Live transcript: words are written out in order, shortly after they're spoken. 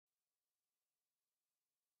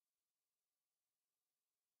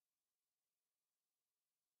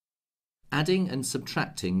Adding and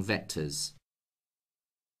subtracting vectors.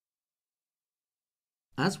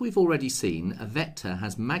 As we've already seen, a vector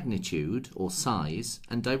has magnitude or size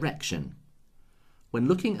and direction. When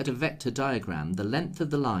looking at a vector diagram, the length of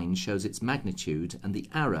the line shows its magnitude and the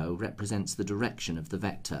arrow represents the direction of the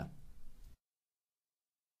vector.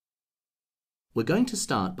 We're going to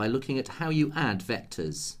start by looking at how you add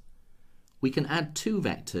vectors. We can add two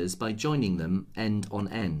vectors by joining them end on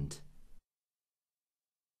end.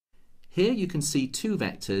 Here you can see two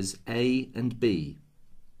vectors A and B.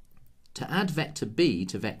 To add vector B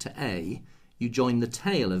to vector A, you join the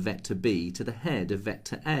tail of vector B to the head of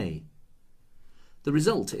vector A. The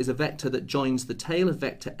result is a vector that joins the tail of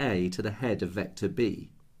vector A to the head of vector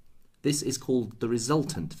B. This is called the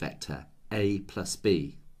resultant vector, A plus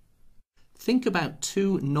B. Think about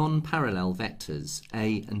two non-parallel vectors,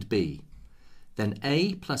 A and B. Then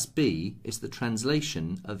A plus B is the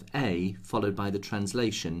translation of A followed by the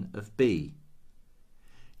translation of B.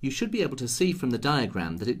 You should be able to see from the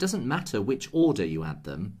diagram that it doesn't matter which order you add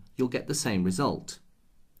them, you'll get the same result.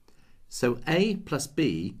 So A plus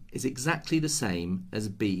B is exactly the same as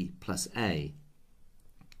B plus A.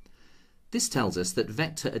 This tells us that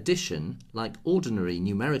vector addition, like ordinary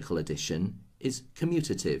numerical addition, is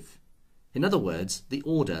commutative. In other words, the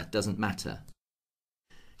order doesn't matter.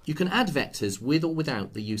 You can add vectors with or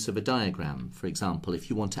without the use of a diagram. For example, if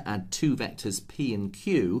you want to add two vectors P and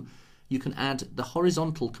Q, you can add the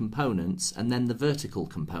horizontal components and then the vertical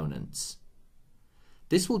components.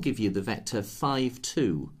 This will give you the vector 5,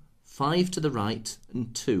 2, 5 to the right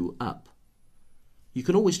and 2 up. You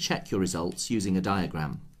can always check your results using a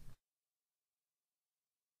diagram.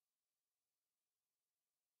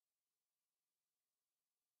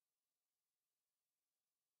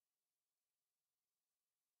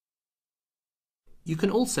 You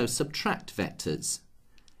can also subtract vectors.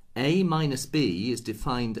 A minus B is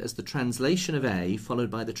defined as the translation of A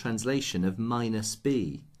followed by the translation of minus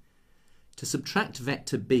B. To subtract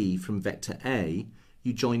vector B from vector A,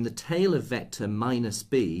 you join the tail of vector minus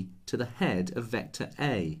B to the head of vector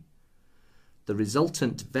A. The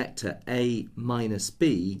resultant vector A minus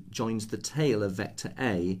B joins the tail of vector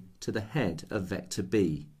A to the head of vector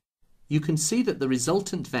B. You can see that the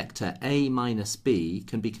resultant vector A minus B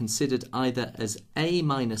can be considered either as A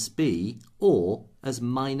minus B or as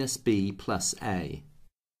minus B plus A.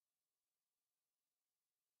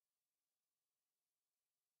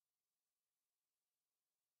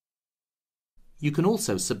 You can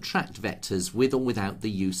also subtract vectors with or without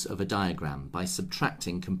the use of a diagram by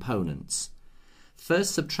subtracting components.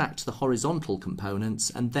 First subtract the horizontal components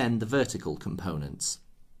and then the vertical components.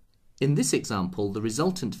 In this example, the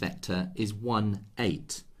resultant vector is 1,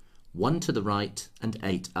 8, 1 to the right and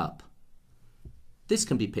 8 up. This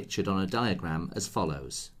can be pictured on a diagram as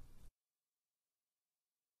follows.